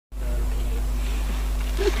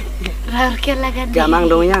Rar ke laga di. Gamang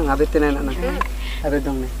dong yang abis tenan anak. Abis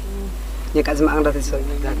dong nih. Ya kat semang dah tisu.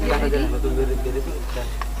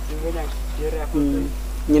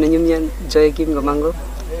 Nyina nyumnya Joyakim Romango.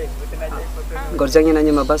 Gorjangnya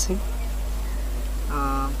nanya mabasi.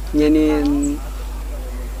 Nyani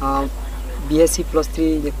BSc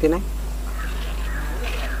 +3 yakti nai.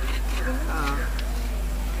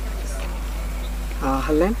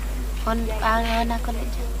 Halen. On ana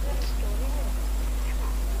college.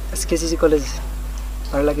 SKCC college.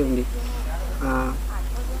 Parla ke undi.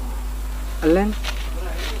 Halen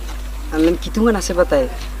kitungan ase batai.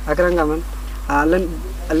 Agarang gaman.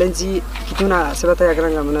 Halen ji kituna ase batai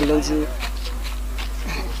agarang gaman halen ji.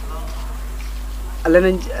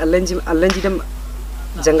 Halen ji dem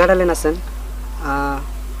jangada len asen.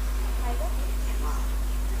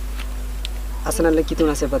 Asan halen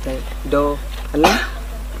kituna ase batai. Do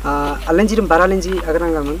halen ji dem bara halen ji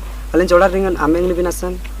agarang gaman. Halen jola ringan ameng lebih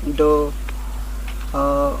nasan. Do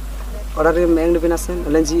order ring meng lebih nasan.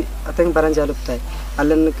 Halen ji ateng baran jalup tai.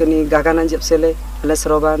 Halen kini gaganan jep sele. Halen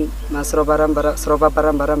serobaran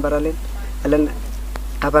baram baralen. Halen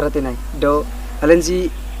aparati nai. Do halen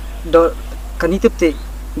ji do kanitip te.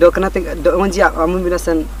 Do kanate do manji amun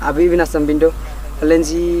binasan abi binasan bindo. Halen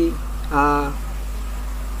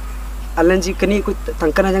ji kini ikut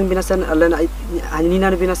tangkan aja binasan. Halen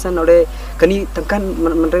anina binasan. Ode kini tangkan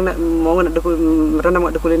mereng mongan ada mereng nama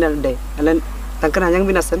ada kuliner deh. Halen tangkan aja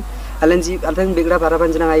binasan. Halen ji halen begra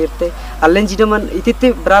baraban jenang air te. Halen ji deman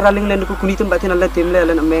itite berar halen len ku kunitum batin halen timle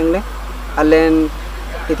halen amengle. Halen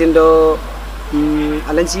itindo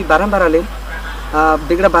halen ji baram baralen.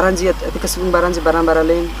 Begra baranji atika sung baranji baram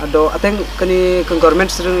baralen. Ado ateng kini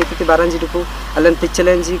government sering itite baranji duku. Halen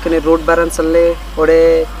tichelenji kini road baran salle.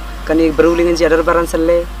 Ode kani berulingan ji adar baran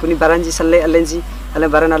salle. Kuni baranji salle halen ji halen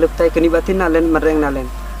baran alup tai kini batin halen mereng halen.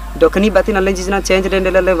 Do kini batin halen ji jena change den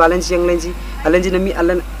halen valen ji yang lenji. Halen ji nami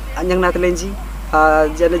halen anyang nat lenji.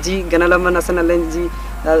 Jana ji ganalaman asan halen ji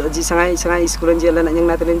sangai sekolah ji halen anyang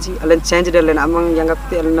nat lenji. Halen change den halen amang yang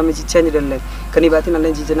gapte halen nami ji change den halen. Kani batin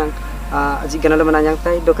halen ji jenang ji ganalaman anyang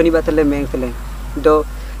tai do kani batin halen meng telen. Do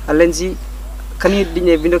halen ji kani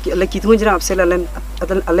dinya bindo ki halen kitung jena apsel halen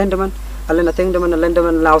halen deman halen ateng deman halen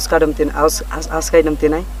deman laos kadam tin aus kai dam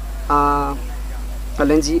tinai.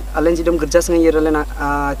 Halen ji dom kerja sengai yer halen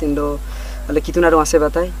tindo halen kituna dong ase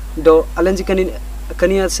batai. Do halen ji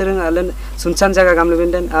kani sering halen sunsan jaga gamle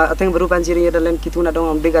benden ateng beru banjir yer halen kituna dong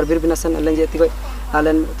ambe garbir binasan halen ji tikoi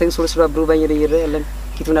halen ateng sura beru banjir yer halen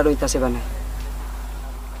kituna dong itase banai.